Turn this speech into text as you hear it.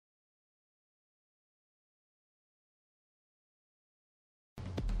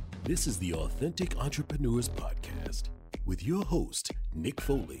This is the Authentic Entrepreneurs Podcast with your host, Nick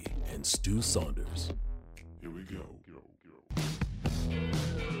Foley and Stu Saunders. Here we go.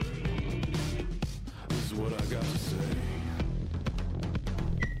 This is what I got to say.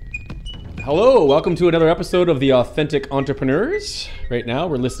 Hello, welcome to another episode of the Authentic Entrepreneurs. Right now,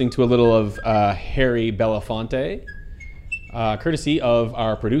 we're listening to a little of Harry Belafonte, courtesy of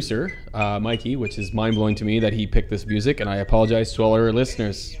our producer, Mikey, which is mind-blowing to me that he picked this music, and I apologize to all our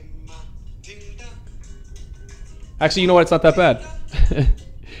listeners. Actually, you know what? It's not that bad.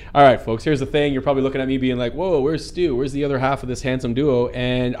 All right, folks, here's the thing. You're probably looking at me being like, whoa, where's Stu? Where's the other half of this handsome duo?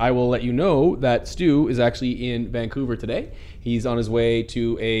 And I will let you know that Stu is actually in Vancouver today. He's on his way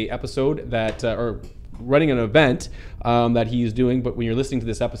to a episode that, or running an event that he's doing. But when you're listening to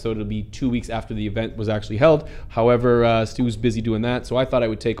this episode, it'll be 2 weeks after the event was actually held. However, Stu's busy doing that. So I thought I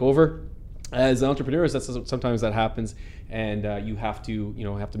would take over. As entrepreneurs, sometimes that happens. And you have to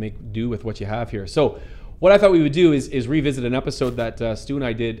make do with what you have here. So what I thought we would do is revisit an episode that Stu and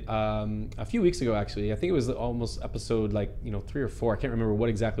I did a few weeks ago, actually. I think it was almost episode 3 or 4. I can't remember what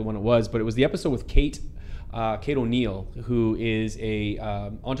exactly one it was, but it was the episode with Kate O'Neill, who is a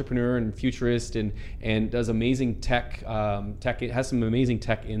entrepreneur and futurist and does amazing tech. It has some amazing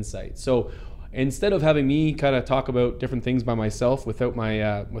tech insights. So instead of having me kind of talk about different things by myself without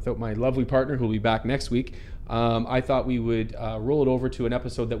my lovely partner who will be back next week, I thought we would roll it over to an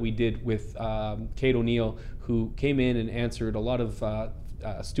episode that we did with Kate O'Neill, who came in and answered a lot of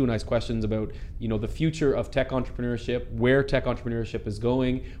Stu and I's questions about the future of tech entrepreneurship, where tech entrepreneurship is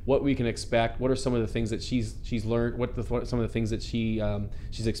going, what we can expect, what are some of the things that she's learned, what some of the things that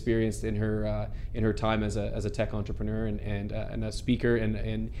she's experienced in her time as a tech entrepreneur and a speaker and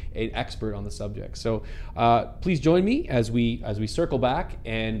an expert on the subject. So please join me as we circle back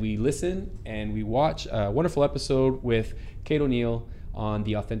and we listen and we watch a wonderful episode with Kate O'Neill on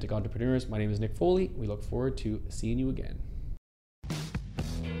the Authentic Entrepreneurs. My name is Nick Foley. We look forward to seeing you again.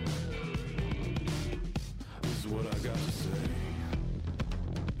 What I got to say.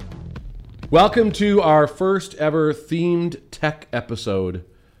 Welcome to our first ever themed tech episode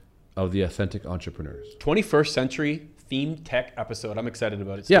of the Authentic Entrepreneurs. 21st century themed tech episode. I'm excited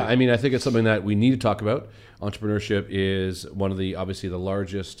about it. Yeah, I mean, I think it's something that we need to talk about. Entrepreneurship is one of the, obviously, the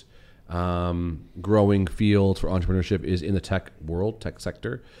largest growing fields for entrepreneurship is in the tech world, tech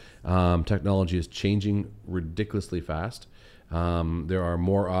sector. Technology is changing ridiculously fast. There are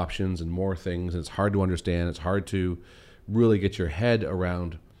more options and more things, and it's hard to understand. It's hard to really get your head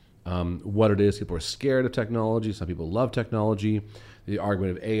around what it is. People are scared of technology. Some people love technology. The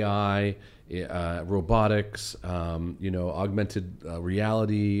argument of AI, robotics, augmented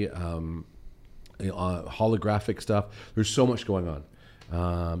reality, holographic stuff. There's so much going on.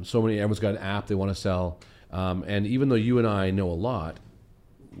 Everyone's got an app they want to sell. And even though you and I know a lot,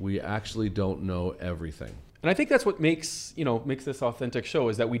 we actually don't know everything. And I think that's what makes this authentic show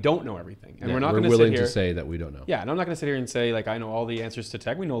is that we don't know everything, and we're not going to sit here. We're willing to say that we don't know. Yeah, and I'm not going to sit here and say I know all the answers to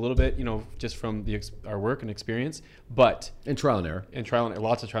tech. We know a little bit, just from our work and experience, but and trial and error,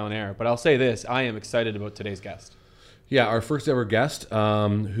 lots of trial and error. But I'll say this: I am excited about today's guest. Yeah, our first ever guest,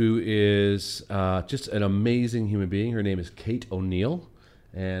 who is just an amazing human being. Her name is Kate O'Neill,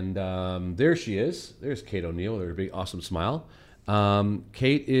 and there she is. There's Kate O'Neill with her big, awesome smile.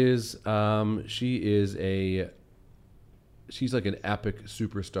 Kate is she's like an epic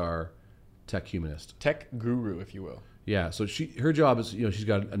superstar tech humanist, tech guru, if you will. Yeah. So her job is, she's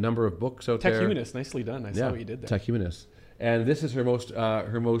got a number of books out there. Tech humanist, nicely done. I saw what you did there. Tech humanist, and this is her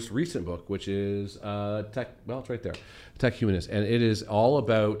most recent book, which is tech. Well, it's right there, Tech Humanist, and it is all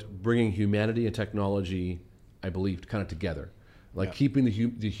about bringing humanity and technology, I believe, kind of together, keeping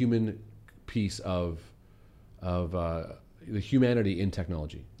the human piece of the humanity in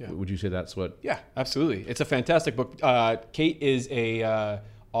technology. Yeah. Would you say that's what? Yeah, absolutely. It's a fantastic book. Kate is a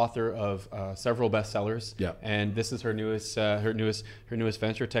author of several bestsellers. Yeah. And this is her newest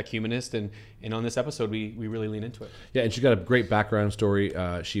venture, Tech Humanist. And on this episode, we really lean into it. Yeah, and she's got a great background story.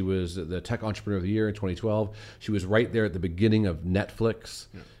 She was the Tech Entrepreneur of the Year in 2012. She was right there at the beginning of Netflix.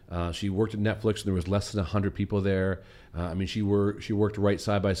 Yeah. She worked at Netflix, and there was less than 100 people there. She worked right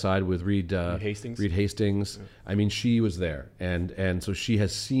side by side with Reed Hastings. Yeah. I mean, she was there, and so she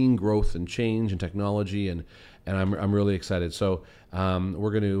has seen growth and change and technology, and I'm really excited. So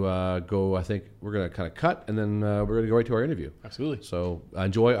we're going to go. I think we're going to kind of cut, and then we're going to go right to our interview. Absolutely. So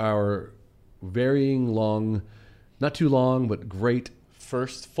enjoy our varying long, not too long, but great.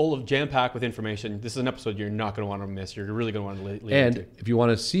 First, full of jam-packed with information. This is an episode you're not going to want to miss. You're really going to want to lean into. If you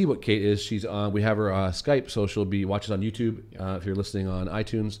want to see what Kate is, she's on. We have her Skype, so she'll be watching on YouTube. If you're listening on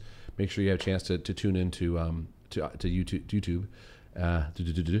iTunes, make sure you have a chance to tune in to YouTube.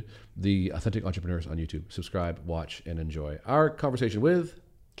 The Authentic Entrepreneurs on YouTube. Subscribe, watch, and enjoy our conversation with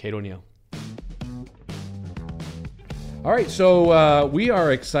Kate O'Neill. All right, so we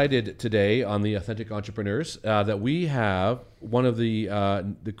are excited today on the Authentic Entrepreneurs that we have one of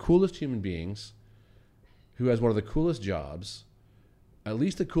the coolest human beings who has one of the coolest jobs, at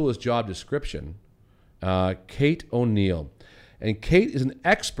least the coolest job description, Kate O'Neill. And Kate is an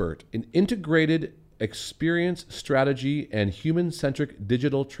expert in integrated experience strategy and human-centric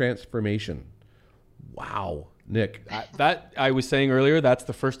digital transformation. Wow. Nick. That I was saying earlier, that's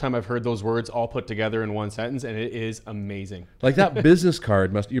the first time I've heard those words all put together in one sentence, and it is amazing. Like that your business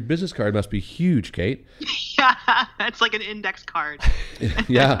card must be huge, Kate. Yeah, it's like an index card.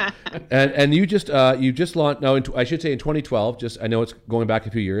 Yeah, and you just launched. No, I should say in 2012. I know it's going back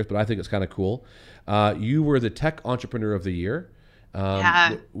a few years, but I think it's kind of cool. You were the Tech Entrepreneur of the Year,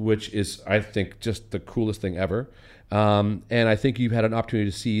 which is, I think, just the coolest thing ever. And I think you've had an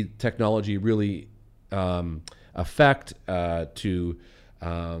opportunity to see technology really affect to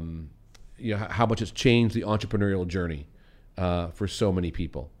how much it's changed the entrepreneurial journey for so many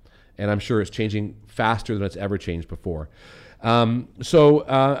people, and I'm sure it's changing faster than it's ever changed before. I want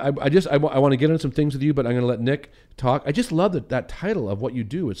to get into some things with you, but I'm going to let Nick talk. I just love that title of what you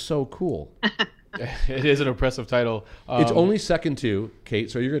do. It's so cool. It is an impressive title. It's only second to Kate.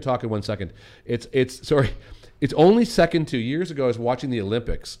 So you're going to talk in 1 second. It's only second to years ago. I was watching the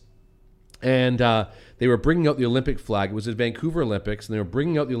Olympics. And they were bringing out the Olympic flag. It was the Vancouver Olympics, and they were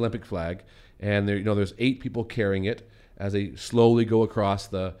bringing out the Olympic flag. And there's 8 people carrying it as they slowly go across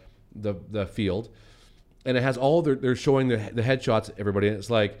the field. And it has they're showing the headshots of everybody. And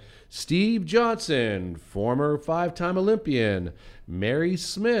it's like Steve Johnson, former 5-time Olympian, Mary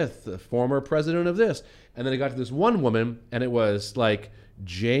Smith, former president of this. And then it got to this one woman, and it was like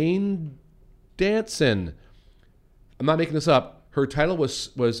Jane Danson. I'm not making this up. Her title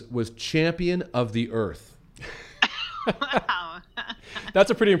was Champion of the Earth. Wow. That's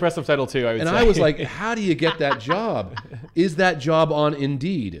a pretty impressive title too, I would say. And I was like, how do you get that job? Is that job on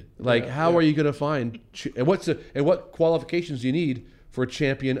Indeed? Like, how are you going to find, and what qualifications do you need for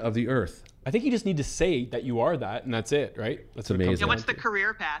Champion of the Earth? I think you just need to say that you are that, and that's it, right? That's what it comes amazing. Yeah, down what's to. the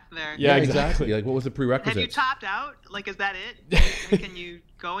career path there? Yeah, exactly. Like, what was the prerequisites? Have you topped out? Like, is that it? Can you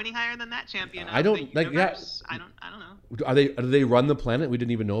go any higher than that? Champion of the universe? I don't know. Do they run the planet? We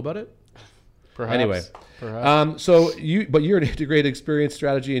didn't even know about it. Perhaps. Anyway, Perhaps. But you're an integrated experience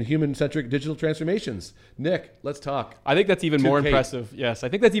strategy and human-centric digital transformations. Nick, let's talk. I think that's even more Kate. impressive. Yes, I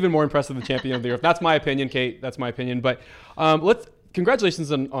think that's even more impressive than Champion of the Earth. That's my opinion, Kate. That's my opinion. But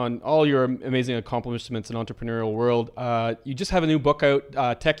congratulations on all your amazing accomplishments in the entrepreneurial world. You just have a new book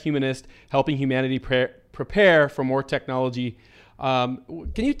out, Tech Humanist, Helping Humanity Prepare for More Technology.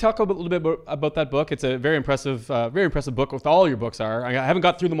 Can you talk a little bit about that book? It's a very impressive book. With all your books are. I haven't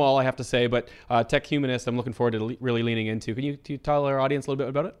got through them all, I have to say, but Tech Humanist, I'm looking forward to really leaning into. Can you tell our audience a little bit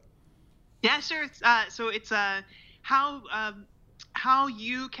about it? Yeah, sure. So it's how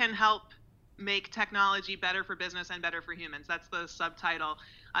you can help make technology better for business and better for humans. That's the subtitle.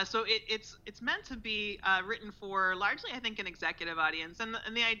 So it's meant to be written for largely, I think, an executive audience. And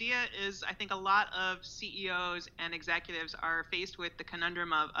the idea is, I think a lot of CEOs and executives are faced with the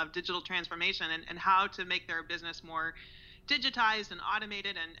conundrum of digital transformation and how to make their business more digitized and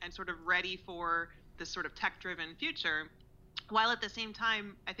automated and sort of ready for this sort of tech-driven future. While at the same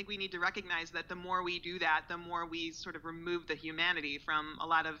time, I think we need to recognize that the more we do that, the more we sort of remove the humanity from a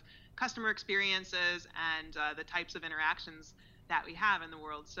lot of customer experiences and the types of interactions that we have in the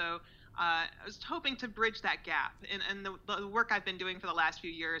world. So I was hoping to bridge that gap. And the work I've been doing for the last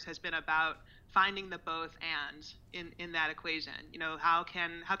few years has been about finding the both and in that equation. How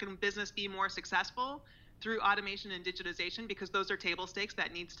can business be more successful through automation and digitization, because those are table stakes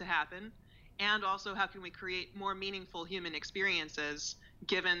that needs to happen. And also, how can we create more meaningful human experiences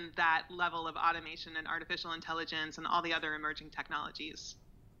given that level of automation and artificial intelligence and all the other emerging technologies?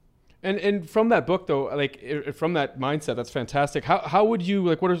 And from that book, though, from that mindset, that's fantastic. How would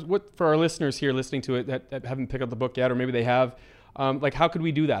you, what for our listeners here listening to it that haven't picked up the book yet, or maybe they have, how could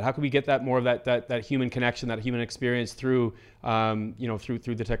we do that? How could we get that more of that human connection, that human experience through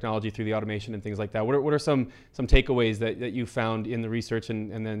through the technology, through the automation and things like that? What are some takeaways that you found in the research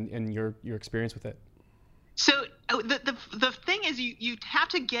and then in your experience with it? So the thing is, you have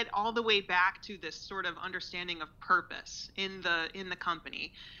to get all the way back to this sort of understanding of purpose in the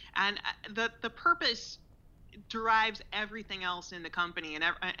company, and the purpose drives everything else in the company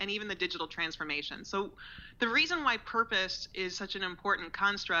and even the digital transformation. So the reason why purpose is such an important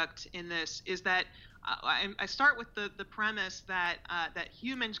construct in this is that I start with the premise that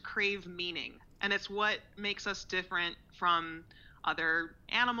humans crave meaning, and it's what makes us different from other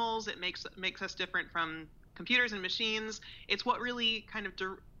animals. It makes us different from computers and machines. It's what really kind of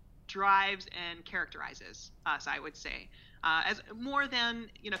drives and characterizes us, I would say, as more than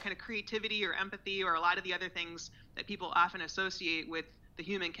kind of creativity or empathy or a lot of the other things that people often associate with the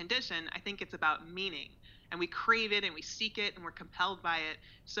human condition. I think it's about meaning, and we crave it and we seek it and we're compelled by it.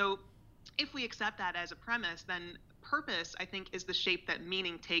 So if we accept that as a premise, then purpose, I think, is the shape that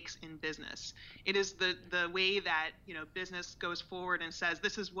meaning takes in business. It is the way that business goes forward and says,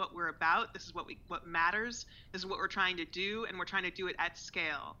 this is what we're about, this is what matters, this is what we're trying to do, and we're trying to do it at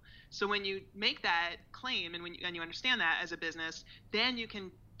scale. So when you make that claim and when you understand that as a business, then you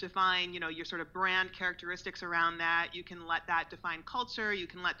can define your sort of brand characteristics around that. You can let that define culture, you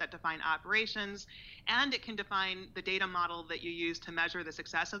can let that define operations, and it can define the data model that you use to measure the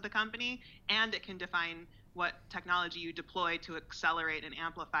success of the company, and it can define what technology you deploy to accelerate and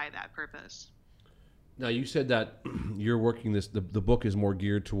amplify that purpose. Now, you said that you're working the book is more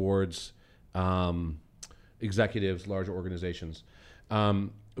geared towards executives, larger organizations.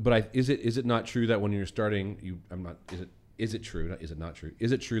 But is it not true that when you're starting, is it true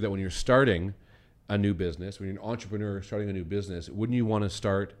that when you're starting a new business, when you're an entrepreneur starting a new business, wouldn't you want to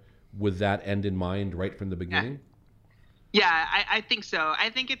start with that end in mind right from the beginning? Yeah, I think so. I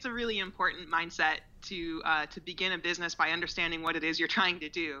think it's a really important mindset to begin a business by understanding what it is you're trying to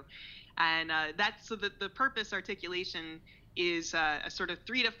do. And that's so that the purpose articulation is a sort of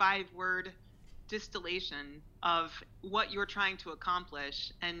 3 to 5 word distillation of what you're trying to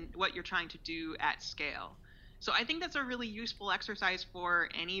accomplish and what you're trying to do at scale. So I think that's a really useful exercise for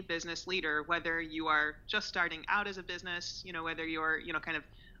any business leader, whether you are just starting out as a business, whether you're, kind of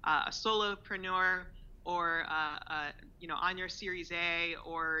a solopreneur, or on your Series A,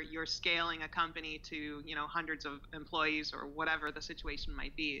 or you're scaling a company to hundreds of employees or whatever the situation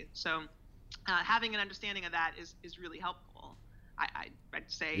might be. So having an understanding of that is really helpful. I'd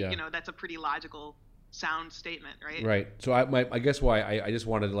say that's a pretty logical, sound statement, right? Right. So I guess why I just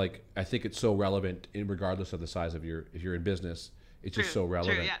wanted to I think it's so relevant regardless of the size of if you're in business, it's just so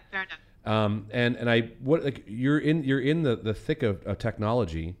relevant. True. Yeah, fair enough. You're in the thick of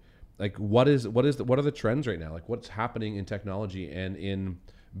technology. What are the trends right now? What's happening in technology and in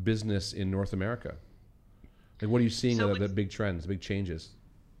business in North America? What are you seeing the big trends, the big changes?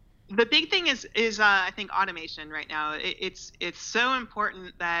 The big thing is I think automation right now. It's so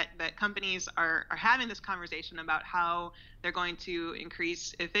important that companies are having this conversation about how they're going to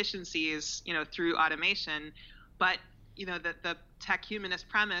increase efficiencies, through automation. But the tech humanist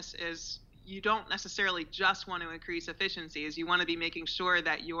premise is you don't necessarily just want to increase efficiencies. You want to be making sure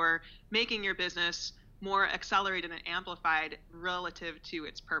that you're making your business more accelerated and amplified relative to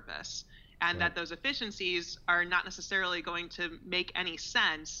its purpose. And that those efficiencies are not necessarily going to make any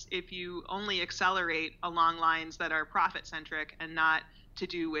sense if you only accelerate along lines that are profit-centric and not to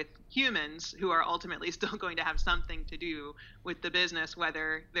do with humans who are ultimately still going to have something to do with the business,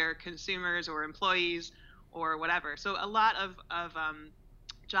 whether they're consumers or employees or whatever. So a lot of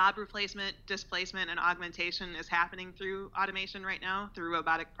job replacement, displacement, and augmentation is happening through automation right now, through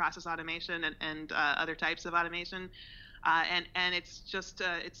robotic process automation and other types of automation. And it's just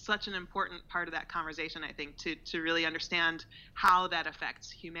it's such an important part of that conversation, I think, to really understand how that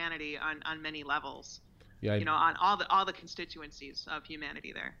affects humanity on many levels. Yeah, on all the constituencies of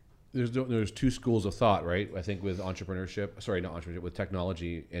humanity there. There's two schools of thought, right? I think with with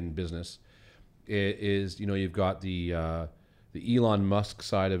technology and business, it is you've got the Elon Musk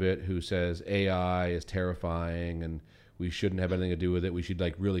side of it, who says AI is terrifying and we shouldn't have anything to do with it. We should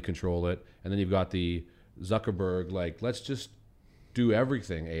really control it. And then you've got the Zuckerberg, let's just do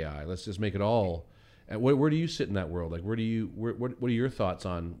everything AI. Let's just make it all. And where do you sit in that world? What are your thoughts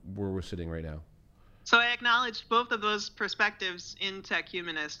on where we're sitting right now? So I acknowledge both of those perspectives in Tech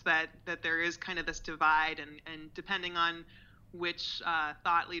Humanist, that there is kind of this divide, and depending on which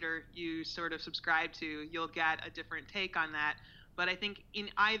thought leader you sort of subscribe to, you'll get a different take on that. But I think in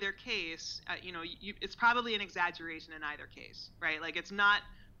either case, it's probably an exaggeration in either case, right? It's not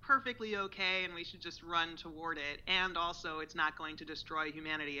perfectly okay and we should just run toward it, and also it's not going to destroy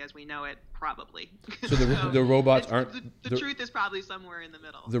humanity as we know it, probably. So the robots aren't... The truth is probably somewhere in the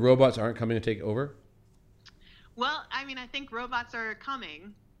middle. The robots aren't coming to take over? Well, I think robots are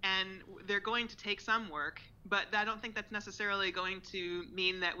coming, and they're going to take some work, but I don't think that's necessarily going to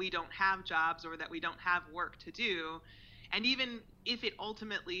mean that we don't have jobs or that we don't have work to do. And even if it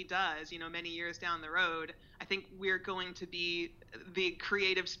ultimately does, many years down the road, I think we're going to be the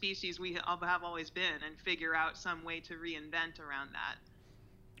creative species we have always been, and figure out some way to reinvent around that.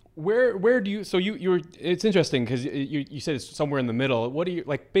 Where do you, so you're, it's interesting because you said it's somewhere in the middle. What do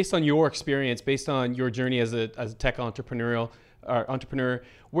you, based on your experience, based on your journey as a tech entrepreneurial, entrepreneur.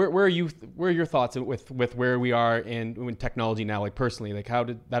 Where are your thoughts with where we are in technology now? Like personally, like how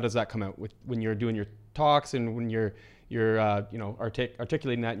does that come out when you're doing your talks and when you're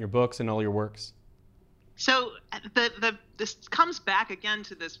articulating that in your books and all your works? So this comes back again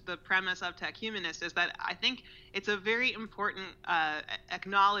to the premise of Tech Humanist, is that I think it's a very important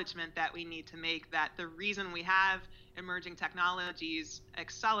acknowledgement that we need to make, that the reason we have emerging technologies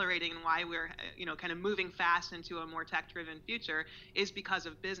accelerating and why we're kind of moving fast into a more tech-driven future is because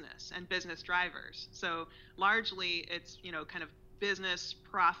of business and business drivers. So largely it's kind of business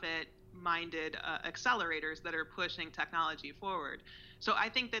profit minded accelerators that are pushing technology forward. So I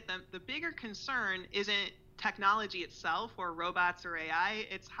think that the bigger concern isn't technology itself or robots or AI.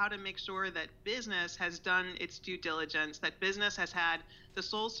 It's how to make sure that business has done its due diligence, that business has had the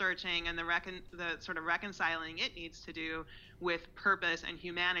soul searching and the sort of reconciling it needs to do with purpose and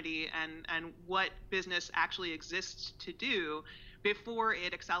humanity and what business actually exists to do before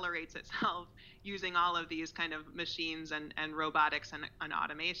it accelerates itself using all of these kind of machines and robotics and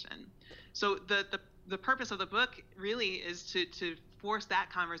automation. So the purpose of the book really is to force that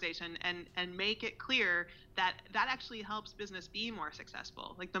conversation and make it clear that actually helps business be more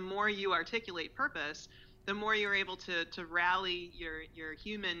successful. Like the more you articulate purpose, the more you're able to rally your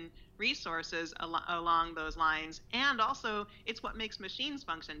human resources along those lines. And also, it's what makes machines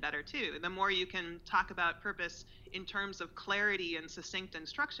function better too. The more you can talk about purpose in terms of clarity and succinct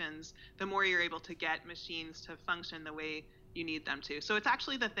instructions, the more you're able to get machines to function the way you need them to. So it's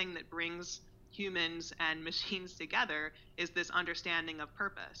actually the thing that brings humans and machines together, is this understanding of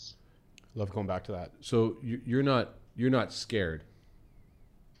purpose. Love going back to that. So you're not scared.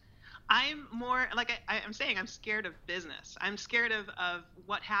 I'm more like I'm saying, I'm scared of business. I'm scared of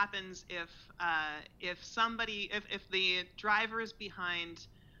what happens if the drivers behind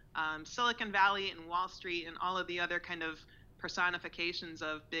Silicon Valley and Wall Street and all of the other kind of personifications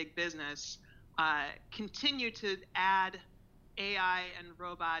of big business continue to add AI and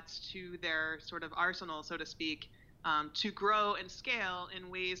robots to their sort of arsenal, so to speak, to grow and scale in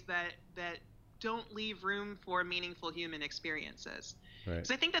ways that don't leave room for meaningful human experiences. Right.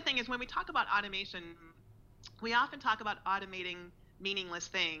 So I think the thing is, when we talk about automation, we often talk about automating meaningless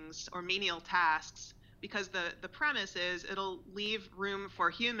things or menial tasks, because the premise is it'll leave room for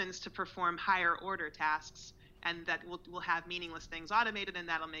humans to perform higher order tasks, and that we'll have meaningless things automated, and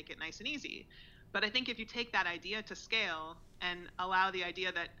that'll make it nice and easy. But I think if you take that idea to scale and allow the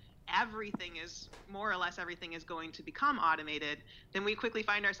idea that more or less everything is going to become automated, then we quickly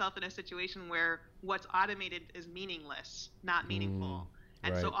find ourselves in a situation where what's automated is meaningless, not meaningful.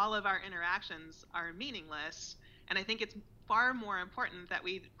 And right. So all of our interactions are meaningless. And I think it's far more important that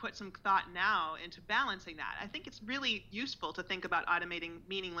we put some thought now into balancing that. I think it's really useful to think about automating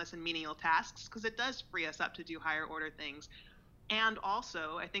meaningless and menial tasks, because it does free us up to do higher order things. And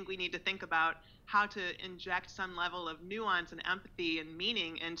also, I think we need to think about how to inject some level of nuance and empathy and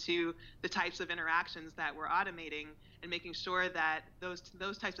meaning into the types of interactions that we're automating, and making sure that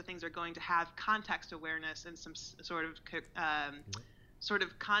those types of things are going to have context awareness and some sort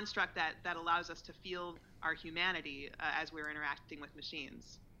of construct that allows us to feel our humanity as we're interacting with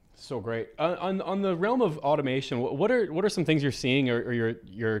machines. So great. On the realm of automation, what are some things you're seeing or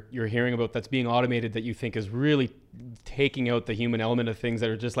you're hearing about that's being automated that you think is really taking out the human element of things, that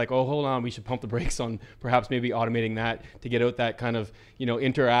are just like, oh, hold on, we should pump the brakes on perhaps maybe automating that to get out that kind of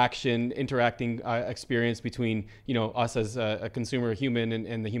interacting experience between us as a consumer human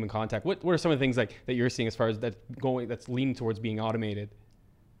and the human contact. What are some of the things that you're seeing as far as that's leaning towards being automated?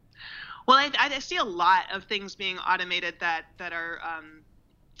 Well, I see a lot of things being automated that are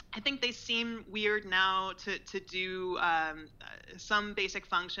I think they seem weird now to do some basic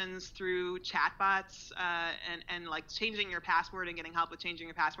functions through chatbots and like changing your password and getting help with changing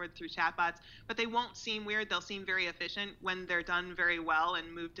your password through chatbots. But they won't seem weird. They'll seem very efficient when they're done very well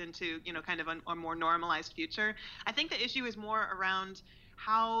and moved into kind of a more normalized future. I think the issue is more around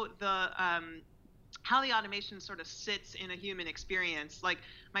how the automation sort of sits in a human experience. Like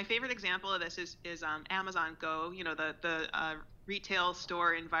my favorite example of this is Amazon Go, the retail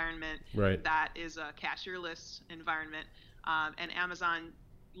store environment, right, that is a cashierless environment. And Amazon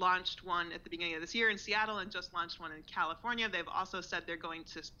launched one at the beginning of this year in Seattle and just launched one in California. They've also said they're going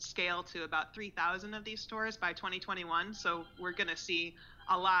to scale to about 3,000 of these stores by 2021. So we're going to see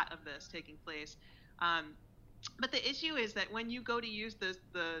a lot of this taking place. But the issue is that when you go to use the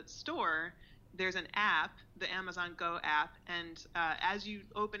store, there's an app, the Amazon Go app, and as you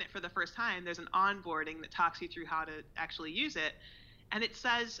open it for the first time, there's an onboarding that talks you through how to actually use it. And it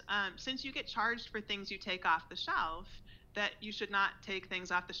says, since you get charged for things you take off the shelf, that you should not take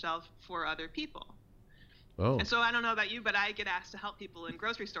things off the shelf for other people. Oh. And so I don't know about you, but I get asked to help people in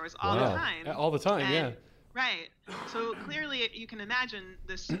grocery stores all the Wow. time. All the time, And- yeah. Right. So clearly you can imagine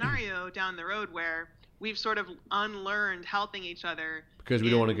this scenario down the road where we've sort of unlearned helping each other Because we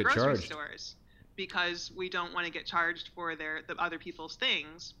don't in wanna get grocery charged. stores because we don't want to get charged for the other people's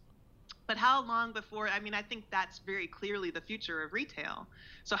things. But how long before, I mean, I think that's very clearly the future of retail.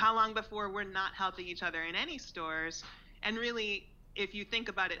 So how long before we're not helping each other in any stores? And really, if you think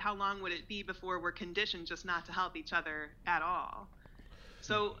about it, how long would it be before we're conditioned just not to help each other at all?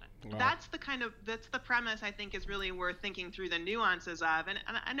 So Wow. that's the premise I think is really worth thinking through the nuances of. And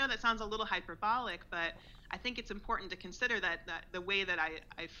I know that sounds a little hyperbolic, but I think it's important to consider that the way that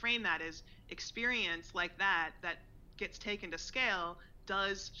I frame that is experience like that gets taken to scale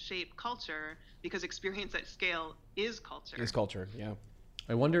does shape culture, because experience at scale is culture. It's culture, yeah.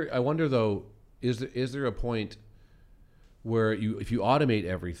 I wonder though, is there a point where if you automate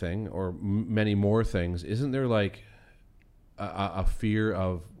everything or many more things, isn't there like a fear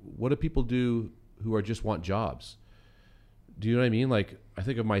of what do people do who just want jobs? Do you know what I mean? Like, I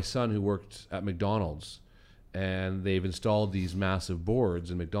think of my son who worked at McDonald's, and they've installed these massive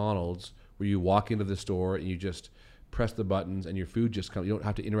boards in McDonald's where you walk into the store and you just press the buttons and your food just comes. You don't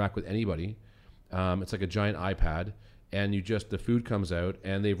have to interact with anybody. It's like a giant iPad, and the food comes out,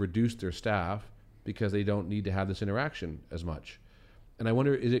 and they've reduced their staff because they don't need to have this interaction as much. And I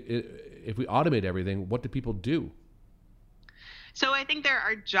wonder, if we automate everything, what do people do? So I think there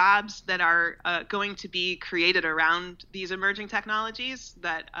are jobs that are going to be created around these emerging technologies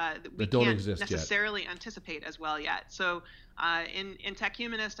that we That don't can't exist yet. necessarily anticipate as well yet. So in Tech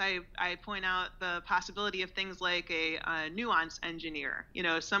Humanist, I point out the possibility of things like a nuance engineer,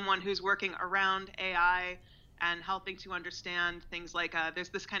 someone who's working around AI and helping to understand things like there's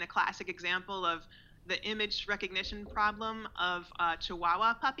this kind of classic example of the image recognition problem of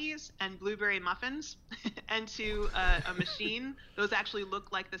Chihuahua puppies and blueberry muffins, and to a machine, those actually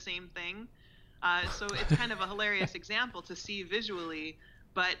look like the same thing. So it's kind of a hilarious example to see visually,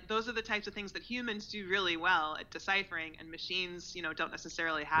 but those are the types of things that humans do really well at deciphering, and machines, don't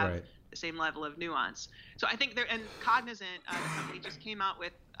necessarily have Right. the same level of nuance. So I think and Cognizant, the company, just came out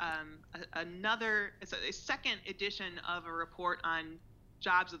with it's a second edition of a report on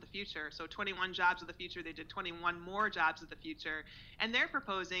jobs of the future. So 21 jobs of the future, they did 21 more jobs of the future, and they're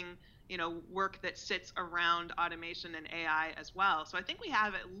proposing work that sits around automation and AI as well. So I think we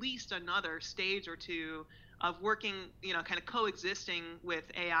have at least another stage or two of working, kind of coexisting with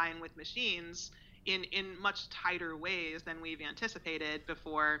AI and with machines in much tighter ways than we've anticipated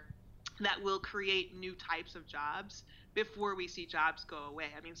before, that will create new types of jobs before we see jobs go away.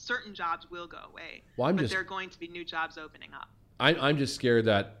 I mean, certain jobs will go away, Well, but there are going to be new jobs opening up. I'm just scared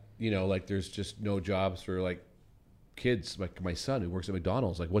that, like there's just no jobs for like kids, like my son who works at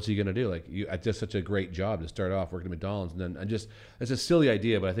McDonald's. Like, what's he going to do? Like, it's just such a great job to start off working at McDonald's. And then it's a silly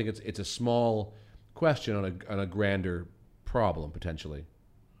idea, but I think it's a small question on a grander problem potentially.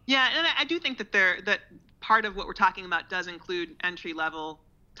 Yeah. And I do think that part of what we're talking about does include entry level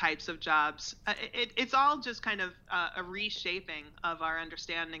types of jobs. It's all just kind of a reshaping of our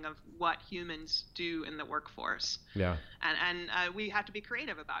understanding of what humans do in the workforce. Yeah. And we have to be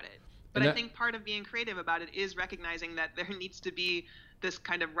creative about it. But I think part of being creative about it is recognizing that there needs to be this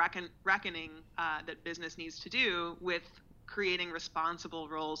kind of reckoning that business needs to do with creating responsible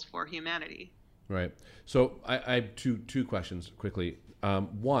roles for humanity. Right. So I have two questions quickly.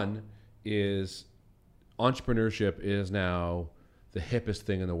 One is, entrepreneurship is now the hippest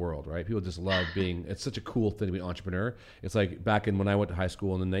thing in the world, right? People just love being, it's such a cool thing to be an entrepreneur. It's like back when I went to high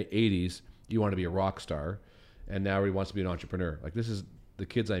school in the 80s, you wanted to be a rock star, and now everybody wants to be an entrepreneur. Like, this is the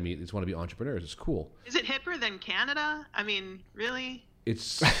kids I meet, they just want to be entrepreneurs. It's cool. Is it hipper than Canada? I mean, really?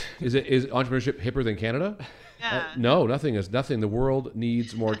 Is entrepreneurship hipper than Canada? Yeah. No, nothing is nothing. The world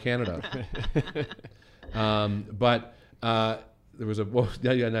needs more Canada. But there was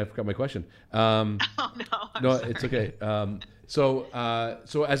yeah, I forgot my question. Oh no. I'm No, sorry. it's okay. So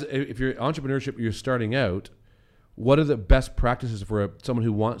if you're entrepreneurship, you're starting out, what are the best practices for someone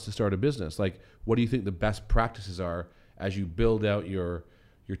who wants to start a business? Like, what do you think the best practices are as you build out your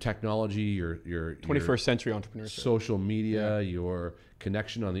technology, your 21st century entrepreneurship. social media, your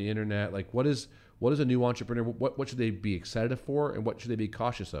connection on the internet? Like, what is a new entrepreneur? What should they be excited for, and what should they be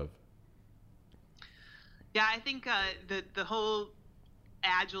cautious of? Yeah, I think the whole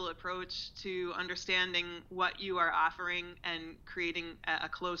agile approach to understanding what you are offering and creating a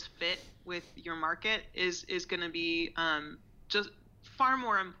close fit with your market is going to be just far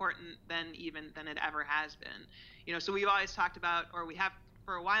more important than it ever has been. So we've always talked about, or we have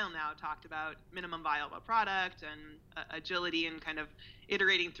for a while now talked about, minimum viable product and agility and kind of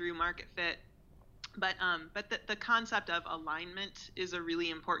iterating through market fit. But the concept of alignment is a really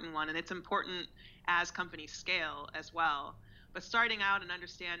important one, and it's important as companies scale as well. But starting out and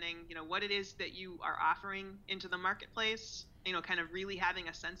understanding, what it is that you are offering into the marketplace, kind of really having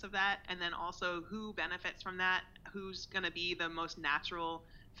a sense of that, and then also who benefits from that, who's going to be the most natural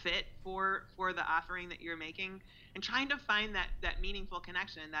fit for the offering that you're making, and trying to find that meaningful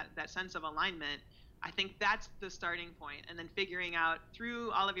connection, that sense of alignment. I think that's the starting point, and then figuring out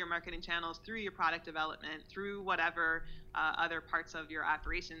through all of your marketing channels, through your product development, through whatever other parts of your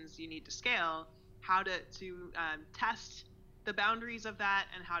operations you need to scale, how to test the boundaries of that,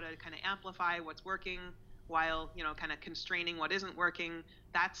 and how to kind of amplify what's working while kind of constraining what isn't working.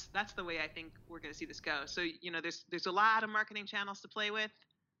 That's the way I think we're going to see this go. So there's a lot of marketing channels to play with,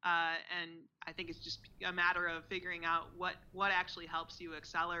 and I think it's just a matter of figuring out what actually helps you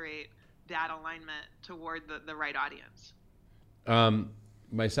accelerate that alignment toward the right audience.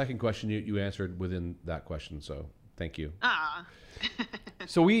 My second question you answered within that question, so thank you.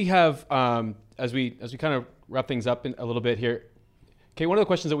 So we have, as we kind of wrap things up in a little bit here, okay, one of the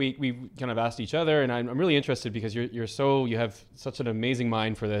questions that we kind of asked each other, and I'm really interested because you have such an amazing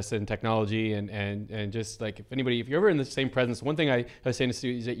mind for this and technology and just like if you're ever in the same presence, one thing I was saying to Stu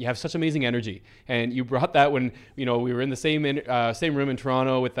is that you have such amazing energy, and you brought that when we were in the same room in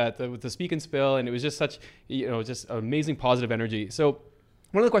Toronto with the Speak and Spill, and it was just such just amazing positive energy. So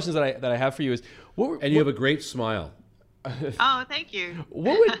one of the questions that I have for you is you have a great smile. Oh, thank you.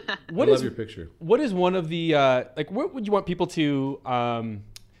 I love your picture. What is one of the what would you want people to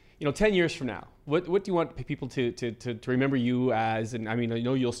 10 years from now? What do you want people to remember you as? And I mean, I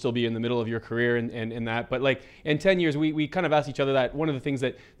know you'll still be in the middle of your career and that, but like in 10 years, we kind of asked each other that one of the things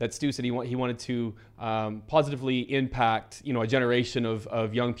that Stu said he wanted to positively impact, a generation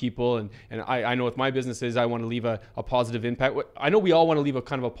of young people. And I know with my businesses, I want to leave a positive impact. I know we all want to leave a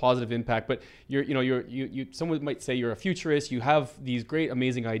kind of a positive impact, but someone might say you're a futurist, you have these great,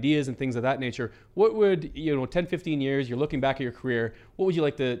 amazing ideas and things of that nature. What would, 10, 15 years, you're looking back at your career, what would you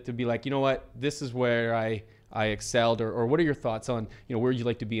like to be like, this is where I excelled, or what are your thoughts on, where would you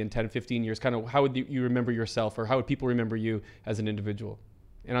like to be in 10, 15 years? Kind of how would you remember yourself, or how would people remember you as an individual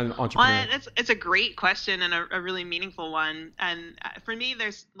and an entrepreneur? Well, it's a great question and a really meaningful one. And for me,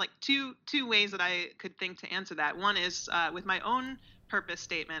 there's like two ways that I could think to answer that. One is with my own purpose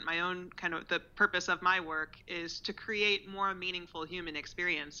statement, my own kind of the purpose of my work is to create more meaningful human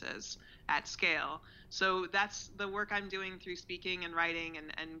experiences at scale. So that's the work I'm doing through speaking and writing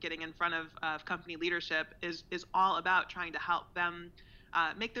and getting in front of company leadership is all about trying to help them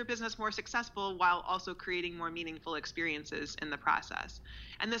make their business more successful while also creating more meaningful experiences in the process.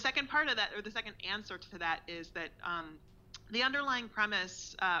 And the second part of that, or the second answer to that, is that the underlying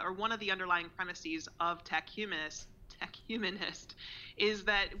premise, or one of the underlying premises of Tech Humanist, is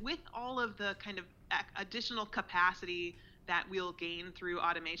that with all of the kind of additional capacity that we'll gain through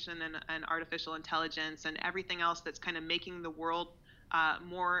automation and artificial intelligence and everything else that's kind of making the world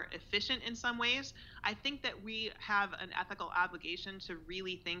more efficient in some ways, I think that we have an ethical obligation to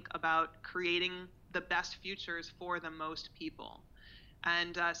really think about creating the best futures for the most people.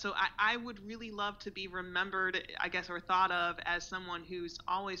 And so I would really love to be remembered, I guess, or thought of as someone who's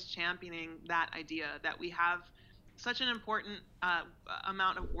always championing that idea that we have such an important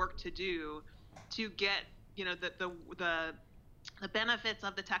amount of work to do to get the benefits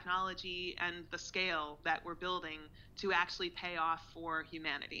of the technology and the scale that we're building to actually pay off for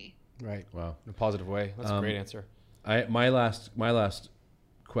humanity. Right. Wow. In a positive way. That's a great answer. My last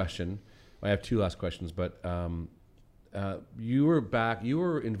question. I have two last questions, but you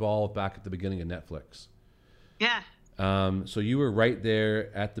were involved back at the beginning of Netflix. Yeah. So you were right there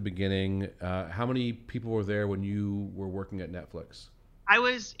at the beginning. How many people were there when you were working at Netflix? I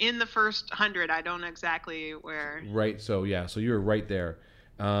was in the first 100. I don't know exactly where. Right. So yeah. So you were right there.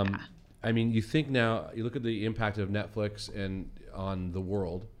 Yeah. I mean, you think now, you look at the impact of Netflix and on the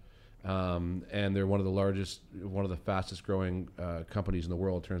world, and they're one of the fastest growing companies in the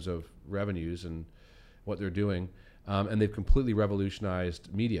world in terms of revenues and what they're doing, and they've completely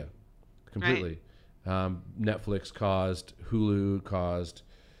revolutionized media, completely. Right. Netflix caused Hulu, caused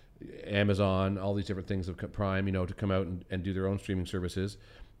Amazon, all these different things of Prime, to come out and do their own streaming services.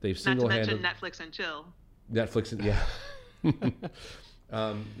 They've single-handed. Not to mention Netflix and chill. Netflix and yeah.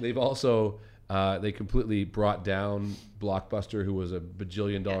 They've also they completely brought down Blockbuster, who was a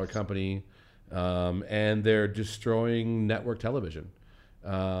bajillion-dollar company, and they're destroying network television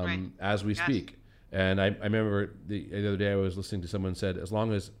as we speak. And I remember the other day I was listening to someone said, as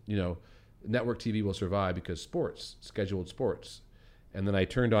long as network TV will survive because scheduled sports. And then I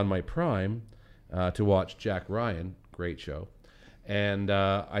turned on my Prime to watch Jack Ryan, great show, And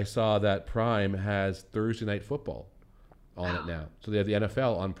I saw that Prime has Thursday Night Football on it now. So they have the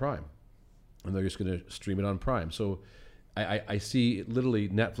NFL on Prime, and they're just going to stream it on Prime. So I see literally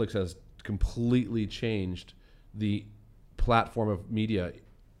Netflix has completely changed the platform of media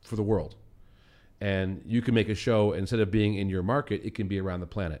for the world. And you can make a show, instead of being in your market, it can be around the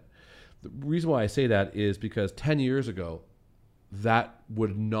planet. The reason why I say that is because 10 years ago, that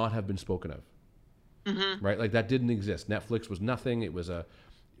would not have been spoken of. Mm-hmm. Right? Like that didn't exist. Netflix was nothing. It was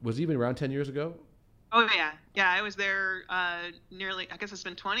even around 10 years ago? Oh, yeah. Yeah, I was there nearly, I guess it's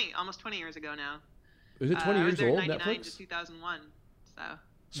been almost 20 years ago now. Is it 20 years old, 99 Netflix? to 2001,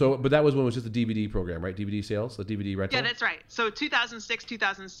 But that was when it was just a DVD program, right? DVD sales, the DVD rental? Yeah, that's right. So 2006,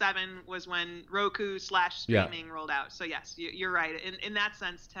 2007 was when Roku / streaming rolled out. So yes, you're right. In that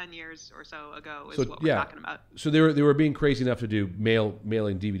sense, 10 years or so ago is what we're talking about. So they were being crazy enough to do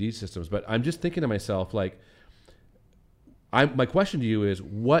mailing DVD systems. But I'm just thinking to myself, like, my question to you is,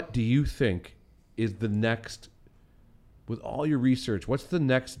 what do you think is the next, with all your research, what's the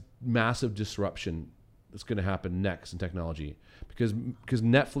next massive disruption that's going to happen next in technology? Because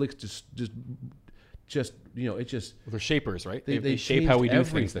Netflix just it just, they're shapers, right? They shape how we do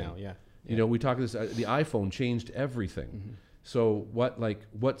everything. things now. Yeah. You know, we talk this. The iPhone changed everything. Mm-hmm. So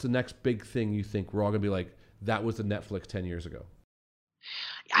what's the next big thing you think we're all going to be like? That was the Netflix 10 years ago.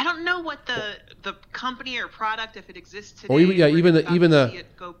 I don't know what the company or product, if it exists today. Or even the see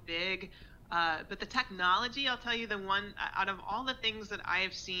it go big. But the technology, I'll tell you, the one out of all the things that I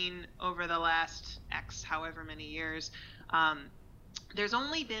have seen over the last however many years, there's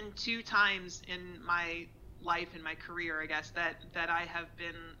only been 2 times in my life, in my career, I guess, that I have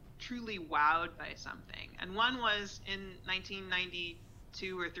been truly wowed by something. And one was in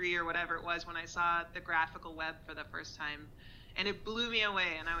 1992 or 3 or whatever it was, when I saw the graphical web for the first time. And it blew me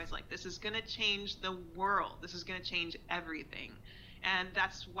away. And I was like, this is going to change the world. This is going to change everything. And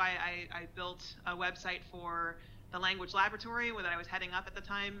that's why I built a website for the Language Laboratory that I was heading up at the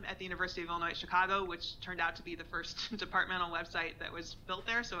time at the University of Illinois Chicago, which turned out to be the first departmental website that was built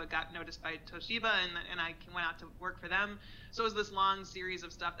there. So it got noticed by Toshiba, and I went out to work for them. So it was this long series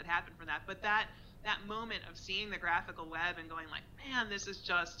of stuff that happened from that. But that moment of seeing the graphical web and going like, man, this is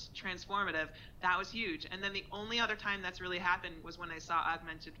just transformative, that was huge. And then the only other time that's really happened was when I saw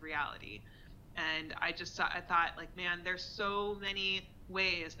augmented reality. And I thought, like, man, there's so many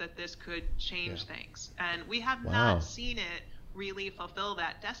ways that this could change things. And we have not seen it really fulfill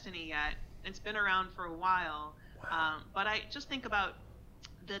that destiny yet. It's been around for a while. But I just think about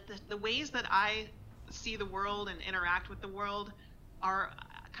the ways that I see the world and interact with the world are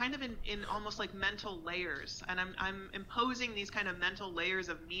kind of in almost like mental layers, and I'm imposing these kind of mental layers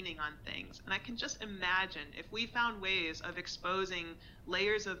of meaning on things. And I can just imagine if we found ways of exposing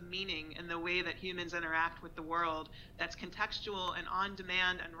layers of meaning in the way that humans interact with the world, that's contextual and on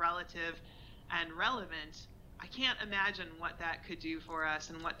demand and relative and relevant. I can't imagine what that could do for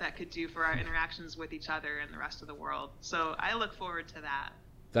us and what that could do for our interactions with each other and the rest of the world. So I look forward to that.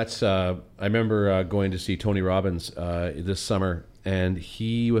 That's I remember going to see Tony Robbins this summer, and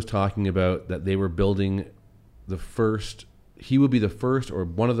he was talking about that they were building he would be the first or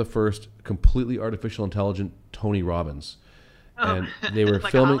one of the first completely artificial intelligent Tony Robbins. And they were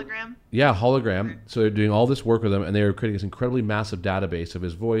like filming a hologram? Yeah, hologram. So they're doing all this work with him, and they were creating this incredibly massive database of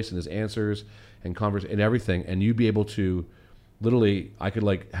his voice and his answers and and everything. And you'd be able to literally, I could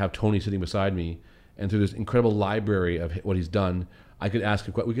like have Tony sitting beside me, and through this incredible library of what he's done, I could ask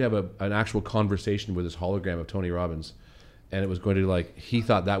we could have an actual conversation with this hologram of Tony Robbins. And it was going to he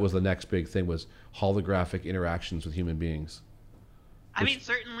thought that was the next big thing, was holographic interactions with human beings. I mean,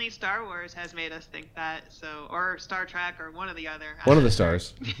 certainly Star Wars has made us think that, or Star Trek, or one or the other. One of the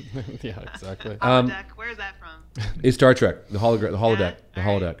stars. Yeah, exactly. Holodeck, where's that from? It's Star Trek, the holodeck.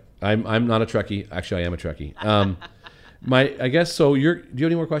 Holodeck. I'm not a Trekkie. Actually, I am a Trekkie. I guess so. Do you have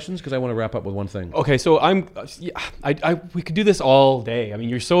any more questions? Because I want to wrap up with one thing. Okay, so we could do this all day. I mean,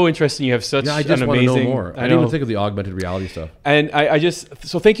 you're so interesting. You have such I just an want amazing. to know more. I didn't even think of the augmented reality stuff. And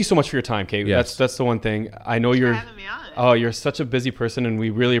so thank you so much for your time, Kate. Yes. That's the one thing. I know Thanks you're. for having me on. Oh, you're such a busy person, and we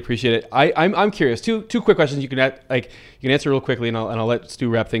really appreciate it. I'm curious. Two quick questions you can answer real quickly, and I'll let Stu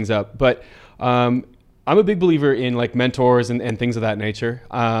wrap things up. But I'm a big believer in like mentors and things of that nature,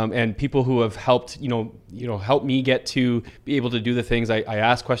 and people who have helped help me get to be able to do the things. I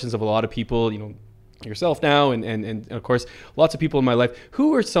ask questions of a lot of people, yourself now, and of course lots of people in my life.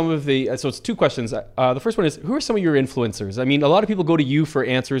 Who are some of the? So it's two questions. The first one is, who are some of your influencers? I mean, a lot of people go to you for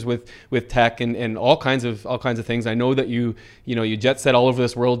answers with tech and all kinds of things. I know that you jet set all over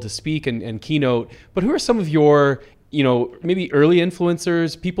this world to speak and keynote. But who are some of your maybe early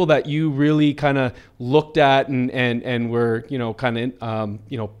influencers, people that you really kind of looked at and were, kind of,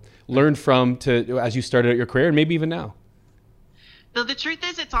 learned from as you started out your career and maybe even now? The truth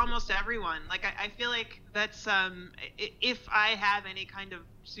is, it's almost everyone. Like, I feel like that's, if I have any kind of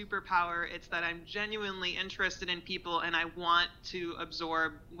superpower, it's that I'm genuinely interested in people and I want to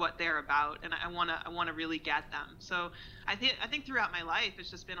absorb what they're about, and I want to really get them. So I think throughout my life,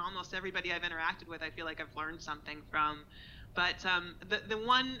 it's just been almost everybody I've interacted with, I feel like I've learned something from. But the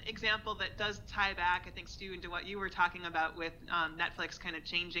one example that does tie back, I think, Stu, into what you were talking about with Netflix kind of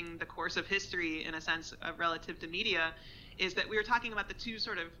changing the course of history in a sense relative to media, is that we were talking about the two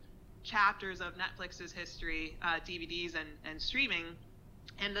sort of chapters of Netflix's history, DVDs and streaming.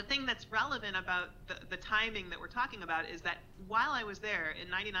 And the thing that's relevant about the timing that we're talking about is that while I was there in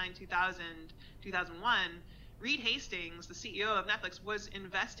 99, 2000, 2001, Reed Hastings, the CEO of Netflix, was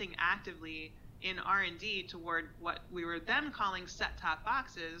investing actively in R&D toward what we were then calling set-top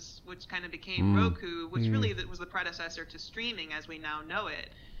boxes, which kind of became Roku, which really was the predecessor to streaming as we now know it.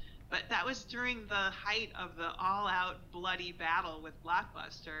 But that was during the height of the all-out bloody battle with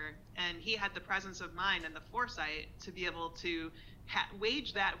Blockbuster, and he had the presence of mind and the foresight to be able to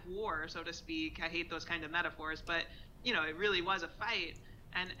wage that war, so to speak. I hate those kind of metaphors, but it really was a fight,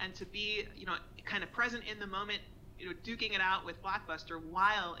 and to be kind of present in the moment, duking it out with Blockbuster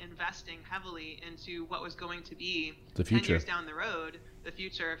while investing heavily into what was going to be the future 10 years down the road, the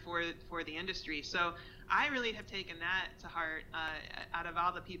future for the industry. So I really have taken that to heart. Out of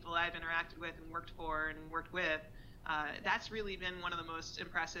all the people I've interacted with and worked for and worked with, that's really been one of the most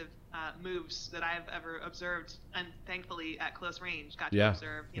impressive moves that I've ever observed, and thankfully at close range got to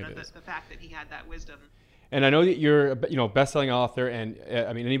observe the fact that he had that wisdom. And I know that you're, best-selling author, and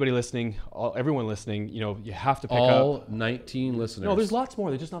I mean, anybody listening, everyone listening, you have to pick up. All 19 listeners. No, there's lots more.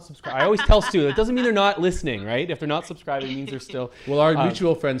 They're just not subscribed. I always tell Stu, that doesn't mean they're not listening, right? If they're not subscribing, it means they're still. Well, our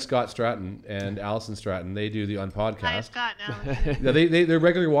mutual friend Scott Stratton and Allison Stratton, they do the On Podcast. Hi, Scott. Now. Yeah, they're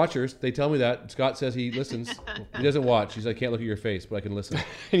regular watchers. They tell me that. Scott says he listens. He doesn't watch. He's like, I can't look at your face, but I can listen.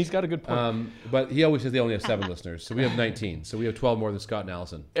 And he's got a good point. But he always says they only have 7 listeners. So we have 19. So we have 12 more than Scott and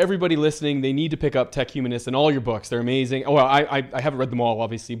Allison. Everybody listening, they need to pick up Tech Humanist and all your books. They're amazing. Well, I haven't read them all,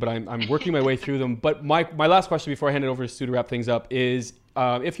 obviously, but I'm working my way through them. But my last question before I hand it over to Stu to wrap things up is,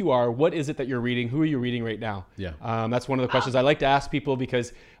 if you are, what is it that you're reading? Who are you reading right now? Yeah. That's one of the questions I like to ask people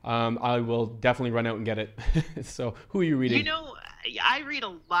because I will definitely run out and get it. So who are you reading? I read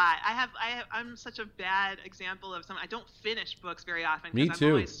a lot. I'm such a bad example of something. I don't finish books very often because I'm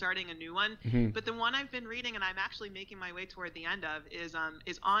always starting a new one. Mm-hmm. But the one I've been reading and I'm actually making my way toward the end of is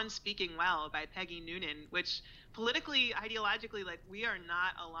On Speaking Well by Peggy Noonan, which politically, ideologically, like, we are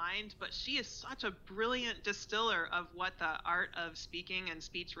not aligned, but she is such a brilliant distiller of what the art of speaking and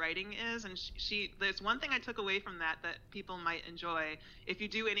speech writing is. And there's one thing I took away from that people might enjoy if you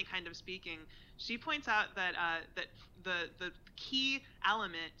do any kind of speaking. She points out that the key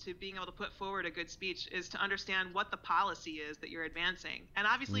element to being able to put forward a good speech is to understand what the policy is that you're advancing. And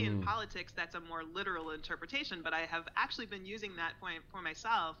obviously in politics, that's a more literal interpretation, but I have actually been using that point for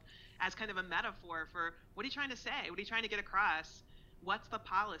myself as kind of a metaphor for what are you trying to say? What are you trying to get across? What's the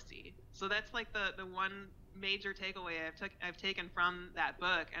policy? So that's like the one major takeaway I've taken from that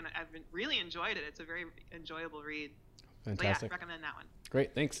book, and I've really enjoyed it. It's a very enjoyable read. Fantastic. So yeah, recommend that one.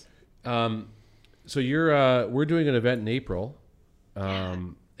 Great, thanks. So we're doing an event in April,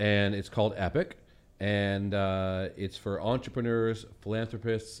 and it's called Epic, and it's for entrepreneurs,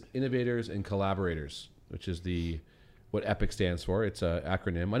 philanthropists, innovators, and collaborators, which is what EPIC stands for. It's an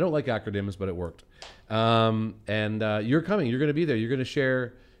acronym. I don't like acronyms, but it worked. And you're coming. You're going to be there. You're going to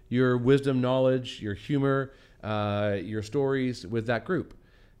share your wisdom, knowledge, your humor, your stories with that group.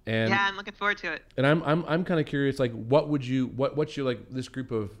 And yeah, I'm looking forward to it. And I'm kind of curious, like, what's your like this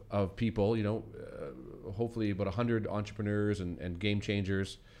group of people, hopefully about 100 entrepreneurs and game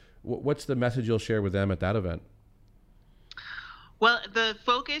changers. What's the message you'll share with them at that event? Well, the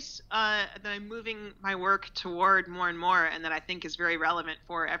focus that I'm moving my work toward more and more, and that I think is very relevant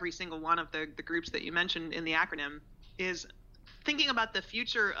for every single one of the groups that you mentioned in the acronym, is thinking about the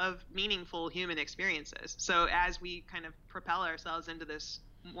future of meaningful human experiences. So as we kind of propel ourselves into this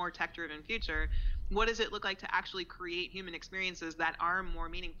more tech-driven future, what does it look like to actually create human experiences that are more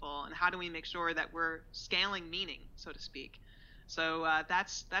meaningful, and how do we make sure that we're scaling meaning, so to speak? So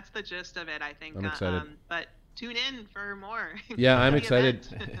that's the gist of it, I think. I'm excited. But tune in for more. Yeah, I'm excited.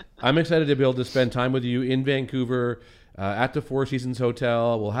 I'm excited to be able to spend time with you in Vancouver at the Four Seasons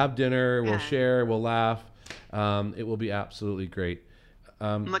Hotel. We'll have dinner. We'll share. We'll laugh. It will be absolutely great.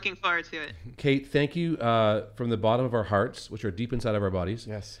 I'm looking forward to it. Kate, thank you from the bottom of our hearts, which are deep inside of our bodies.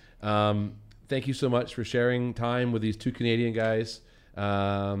 Yes. thank you so much for sharing time with these two Canadian guys.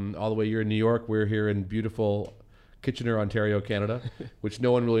 All the way here in New York. We're here in beautiful Kitchener, Ontario, Canada, which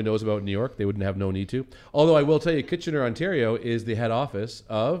no one really knows about in New York. They wouldn't have no need to. Although I will tell you, Kitchener, Ontario is the head office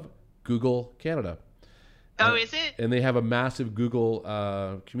of Google Canada. Oh, is it? And they have a massive Google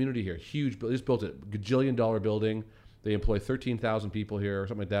community here. Huge. They just built a gajillion-dollar building. They employ 13,000 people here or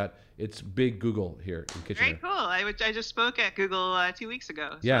something like that. It's big Google here in Kitchener. Very cool. I just spoke at Google 2 weeks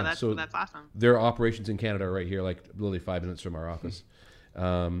ago. So that's awesome. Their operations in Canada are right here, like literally 5 minutes from our office.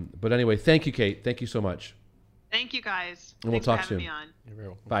 But anyway, thank you, Kate. Thank you so much. Thank you, guys. And we'll talk soon. Thanks for having me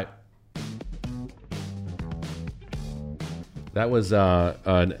on. Bye. That was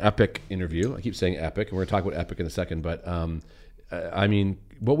an epic interview. I keep saying epic, and we're going to talk about epic in a second. But I mean,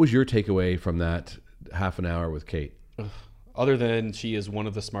 what was your takeaway from that half an hour with Kate? Other than she is one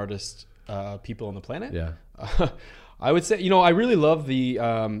of the smartest people on the planet. Yeah. I would say, I really love the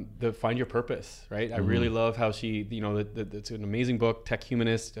Find Your Purpose, right? I really love how she, it's an amazing book, Tech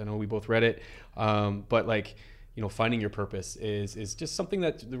Humanist. I know we both read it. But like, finding your purpose is just something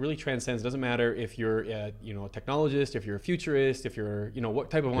that really transcends. It doesn't matter if you're a technologist, if you're a futurist, if you're, what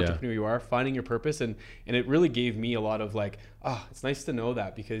type of entrepreneur you are, finding your purpose. And it really gave me a lot of like, it's nice to know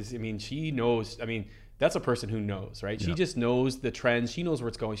that, because she knows, that's a person who knows, right? She just knows the trends. She knows where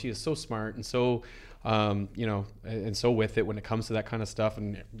it's going. She is so smart and so, and so with it when it comes to that kind of stuff.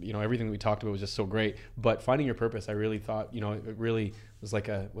 And, everything that we talked about was just so great. But finding your purpose, I really thought, it really was like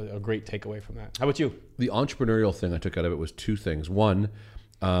a great takeaway from that. How about you? The entrepreneurial thing I took out of it was two things. One,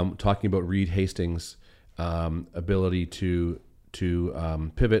 talking about Reed Hastings' ability to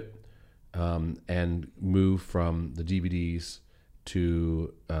pivot and move from the DVDs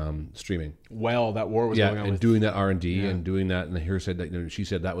to streaming. Well, that war was going on. And doing that R&D and doing that. And here said that she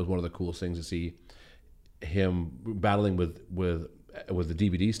said that was one of the coolest things to see him battling with the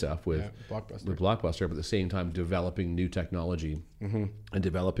DVD stuff with Blockbuster, but at the same time developing new technology and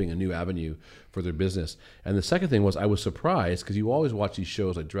developing a new avenue for their business. And the second thing was, I was surprised, because you always watch these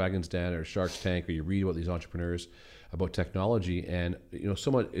shows like Dragon's Den or Shark Tank, or you read about these entrepreneurs about technology, and so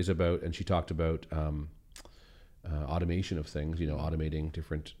much is about, and she talked about automation of things, automating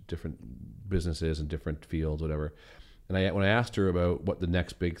different businesses and different fields, whatever. And when I asked her about what the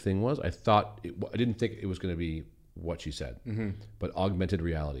next big thing was, I didn't think it was going to be what she said, but augmented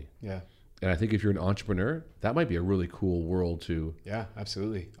reality. Yeah. And I think if you're an entrepreneur, that might be a really cool world to. Yeah,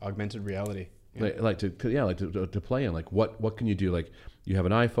 absolutely. Augmented reality. Yeah. Like to play in. Like what can you do? Like you have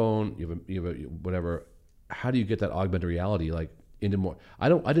an iPhone, you have a whatever. How do you get that augmented reality like into more? I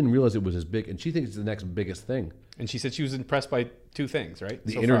didn't realize it was as big, and she thinks it's the next biggest thing. And she said she was impressed by two things, right?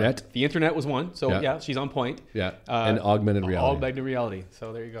 The internet. The internet was one. So yeah, she's on point. Yeah. And augmented reality. Augmented reality.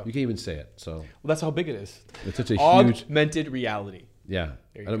 So there you go. You can't even say it. So. Well, that's how big it is. It's such a huge. Augmented reality. Yeah.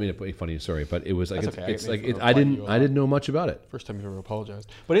 I don't mean to be funny. Sorry, but it was like okay. I didn't know much about it. First time you've ever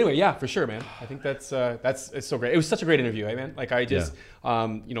apologized. But anyway, yeah, for sure, man. I think it's so great. It was such a great interview, man. Like I just,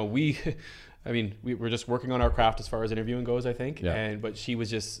 we were just working on our craft as far as interviewing goes, I think. Yeah. But she was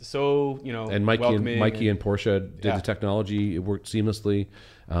just so, and Mikey and Portia did the technology. It worked seamlessly.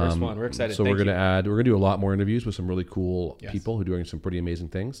 First one. We're excited. So we're going to do a lot more interviews with some really cool people who are doing some pretty amazing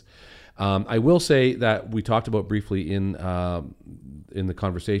things. I will say that we talked about briefly in the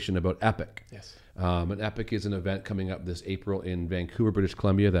conversation about Epic. Yes. And Epic is an event coming up this April in Vancouver, British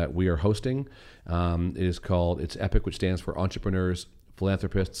Columbia, that we are hosting. It's Epic, which stands for Entrepreneurs,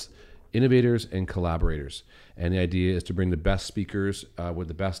 Philanthropists, Innovators, and Collaborators. And the idea is to bring the best speakers with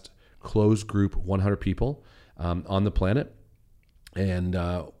the best closed group, 100 people on the planet. And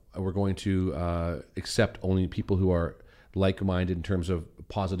we're going to accept only people who are like-minded in terms of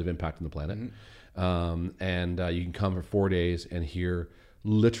positive impact on the planet. And you can come for 4 days and hear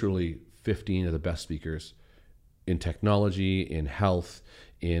literally 15 of the best speakers in technology, in health,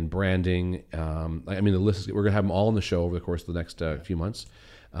 in branding. The list is, we're going to have them all on the show over the course of the next few months.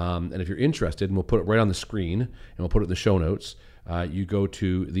 And if you're interested, and we'll put it right on the screen, and we'll put it in the show notes, you go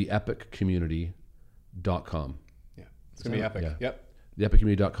to theepiccommunity.com. Yeah, it's going to be epic. Yeah. Yep.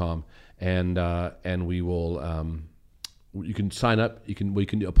 Theepiccommunity.com. And we will, you can sign up, we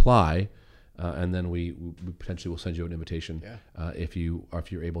can apply, and then we potentially will send you an invitation if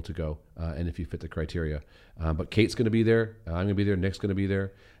you're able to go, and if you fit the criteria. But Kate's going to be there. I'm going to be there. Nick's going to be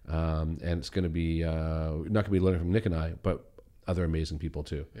there. And it's going to be, not going to be learning from Nick and I, but other amazing people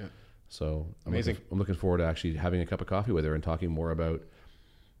too. Yeah. So amazing. I'm looking forward to actually having a cup of coffee with her and talking more about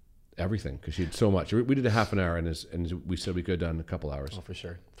everything, because she had so much. We did a half an hour, and we said we could have done a couple hours. Oh, for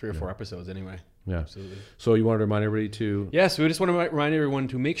sure. 3 or 4 episodes anyway. Yeah. Absolutely. So you wanted to remind everybody to Yes, we just want to remind everyone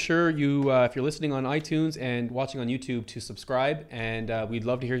to make sure you, if you're listening on iTunes and watching on YouTube, to subscribe. And we'd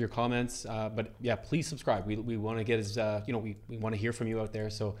love to hear your comments. But yeah, please subscribe. We want to get as, we want to hear from you out there.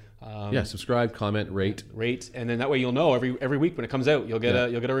 So subscribe, comment, rate. And then that way you'll know every week when it comes out, you'll get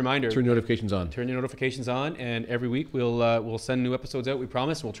a reminder. Turn notifications on. Turn your notifications on, and every week we'll send new episodes out. We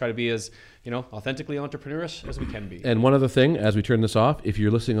promise, and we'll try to be as authentically entrepreneurish as we can be. And one other thing, as we turn this off, if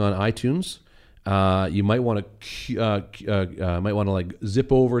you're listening on iTunes, you might want to like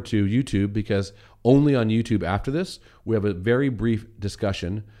zip over to YouTube, because only on YouTube after this we have a very brief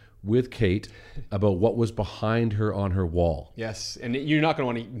discussion with Kate about what was behind her on her wall. Yes, and you're not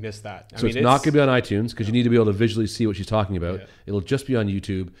going to want to miss that. So it's not going to be on iTunes, because you need to be able to visually see what she's talking about. Yeah. It'll just be on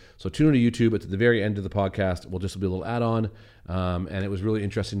YouTube. So tune into YouTube. It's at the very end of the podcast. We'll just be a little add-on. And it was really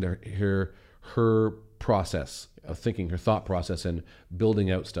interesting to hear her process of thinking, her thought process, and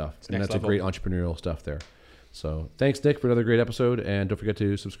building out stuff. And that's level. A great entrepreneurial stuff there. So thanks, Nick, for another great episode. And don't forget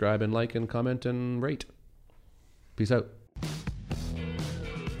to subscribe and like and comment and rate. Peace out.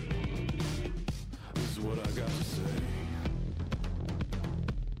 This is what I got to say.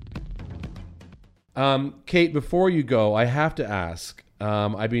 Kate, before you go, I have to ask.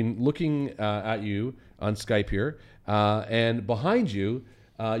 I've been looking at you on Skype here, and behind you,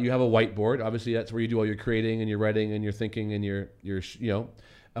 you have a whiteboard. Obviously, that's where you do all your creating and your writing and your thinking and your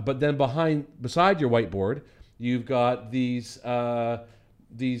but then beside your whiteboard, you've got these look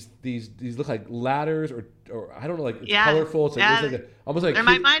like ladders or I don't know, like it's colorful. It's like almost like they're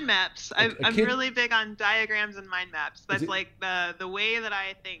my mind maps. I'm really big on diagrams and mind maps. That's like the way that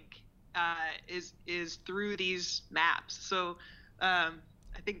I think is through these maps. So I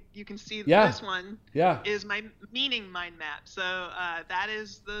think you can see this one is my meaning mind map. So that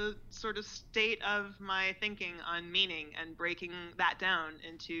is the sort of state of my thinking on meaning and breaking that down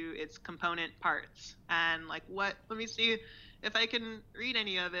into its component parts. And like let me see if I can read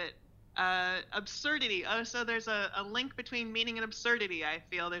any of it. Absurdity. Oh, so there's a link between meaning and absurdity. I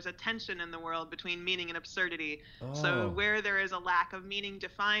feel there's a tension in the world between meaning and absurdity. Oh. So where there is a lack of meaning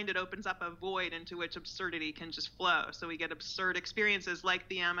defined, it opens up a void into which absurdity can just flow. So we get absurd experiences like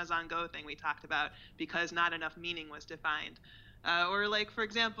the Amazon Go thing we talked about, because not enough meaning was defined. Or like, for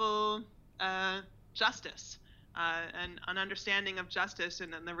example, justice. And an understanding of justice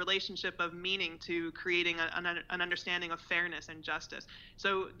and the relationship of meaning to creating an understanding of fairness and justice.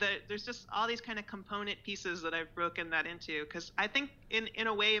 So there's just all these kind of component pieces that I've broken that into, because I think in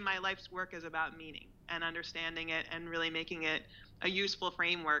a way my life's work is about meaning and understanding it and really making it a useful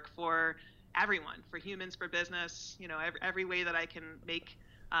framework for everyone, for humans, for business, every way that I can make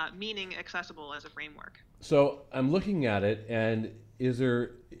meaning accessible as a framework. So I'm looking at it, and is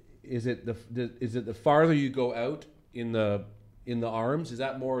it the farther you go out in the arms? Is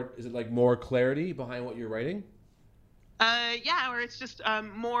it like more clarity behind what you're writing? Or it's just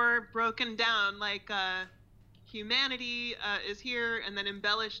more broken down, like humanity is here, and then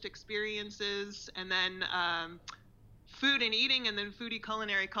embellished experiences, and then food and eating, and then foodie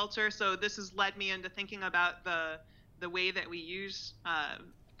culinary culture. So this has led me into thinking about the way that we use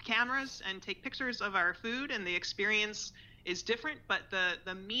cameras and take pictures of our food, and the experience is different, but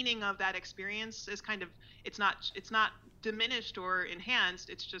the meaning of that experience is it's not diminished or enhanced,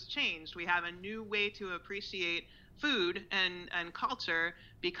 it's just changed. We have a new way to appreciate food and culture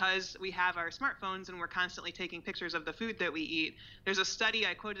because we have our smartphones and we're constantly taking pictures of the food that we eat. There's a study,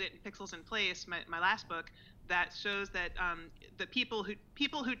 I quoted it in Pixels in Place, my last book, that shows that the people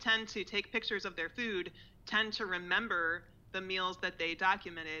who tend to take pictures of their food tend to remember the meals that they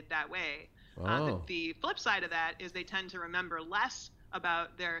documented that way. The flip side of that is they tend to remember less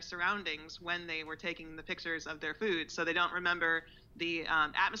about their surroundings when they were taking the pictures of their food. So they don't remember the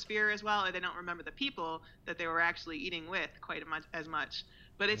atmosphere as well, or they don't remember the people that they were actually eating with quite as much.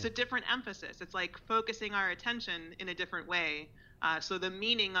 But it's a different emphasis. It's like focusing our attention in a different way. So the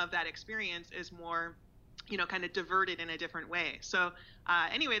meaning of that experience is more, kind of diverted in a different way. So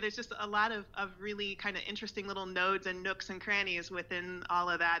anyway, there's just a lot of really kind of interesting little nodes and nooks and crannies within all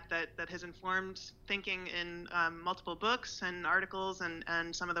of that has informed thinking in multiple books and articles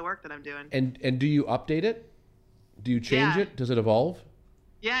and some of the work that I'm doing. And do you update it? Do you change it? Does it evolve?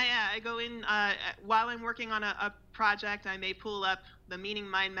 Yeah. I go in while I'm working on a project, I may pull up the meaning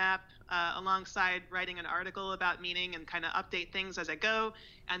mind map alongside writing an article about meaning and kind of update things as I go.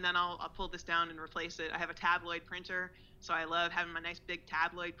 And then I'll pull this down and replace it. I have a tabloid printer, so I love having my nice big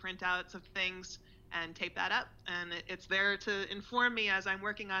tabloid printouts of things and tape that up. And it's there to inform me as I'm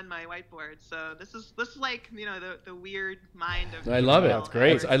working on my whiteboard. So this is like, the weird mind of. I love it. That's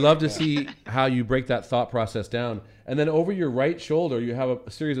great. I love to see how you break that thought process down. And then over your right shoulder, you have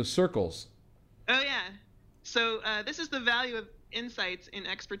a series of circles. Oh yeah. So this is the value of insights in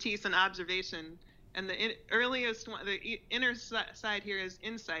expertise and observation. And the earliest one, the inner side here is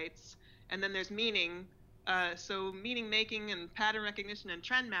insights, and then there's meaning. So meaning making and pattern recognition and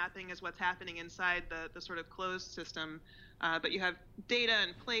trend mapping is what's happening inside the sort of closed system. But you have data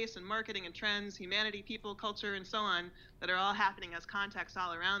and place and marketing and trends, humanity, people, culture, and so on that are all happening as context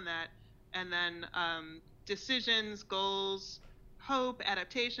all around that. And then decisions, goals, hope,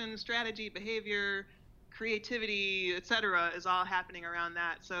 adaptation, strategy, behavior, creativity, etc. is all happening around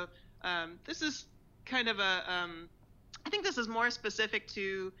that. So this is kind of I think this is more specific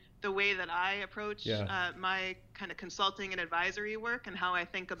to the way that I approach my kind of consulting and advisory work, and how I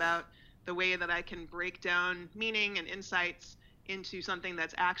think about the way that I can break down meaning and insights into something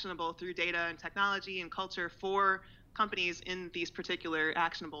that's actionable through data and technology and culture for companies in these particular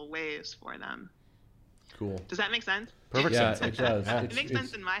actionable ways for them. Cool. Does that make sense? Perfect Yeah, sense. it does. It makes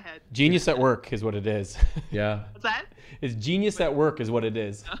sense in my head. Genius at work is what it is. Yeah. What's that? It's genius at work is what it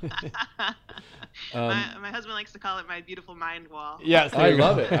is. My husband likes to call it my beautiful mind wall. Yes, I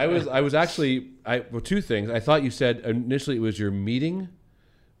love it. I was actually well, two things. I thought you said initially it was your meeting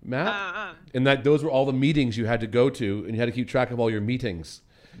map, and that those were all the meetings you had to go to, and you had to keep track of all your meetings.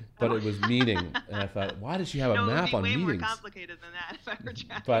 But it was meeting, and I thought, why does she have a map on meetings? It would be way meetings? more complicated than that if I were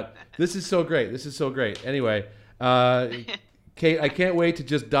tracking But that. this is so great. This is so great. Anyway, Kate, I can't wait to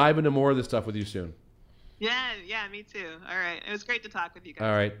just dive into more of this stuff with you soon. Yeah, me too. All right. It was great to talk with you guys.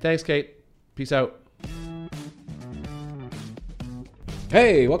 All right. Thanks, Kate. Peace out.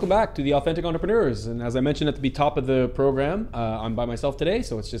 Hey, welcome back to the Authentic Entrepreneurs. And as I mentioned at the top of the program, I'm by myself today,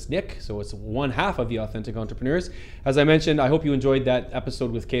 so it's just Nick. So it's one half of the Authentic Entrepreneurs. As I mentioned, I hope you enjoyed that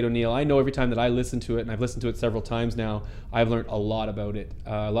episode with Kate O'Neill. I know every time that I listen to it, and I've listened to it several times now, I've learned a lot about it.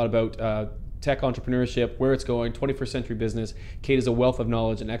 A lot about tech entrepreneurship, where it's going, 21st century business. Kate is a wealth of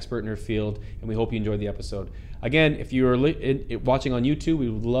knowledge, an expert in her field, and we hope you enjoyed the episode. Again, if you're watching on YouTube, we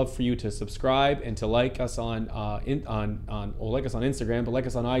would love for you to subscribe and to like us on like us on Instagram, but like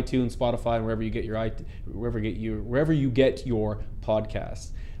us on iTunes, Spotify, and wherever you get your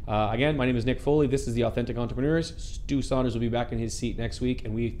podcasts. Again, my name is Nick Foley. This is the Authentic Entrepreneurs. Stu Saunders will be back in his seat next week,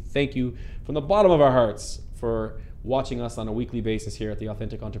 and we thank you from the bottom of our hearts for watching us on a weekly basis here at the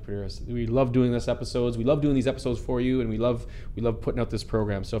Authentic Entrepreneurs. We love doing these episodes. We love doing these episodes for you, and we love putting out this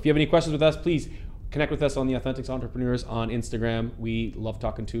program. So if you have any questions with us, please connect with us on the Authentic Entrepreneurs on Instagram. We love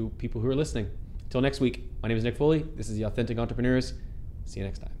talking to people who are listening. Until next week, my name is Nick Foley. This is the Authentic Entrepreneurs. See you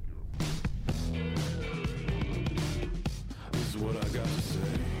next time. This is what I got to say.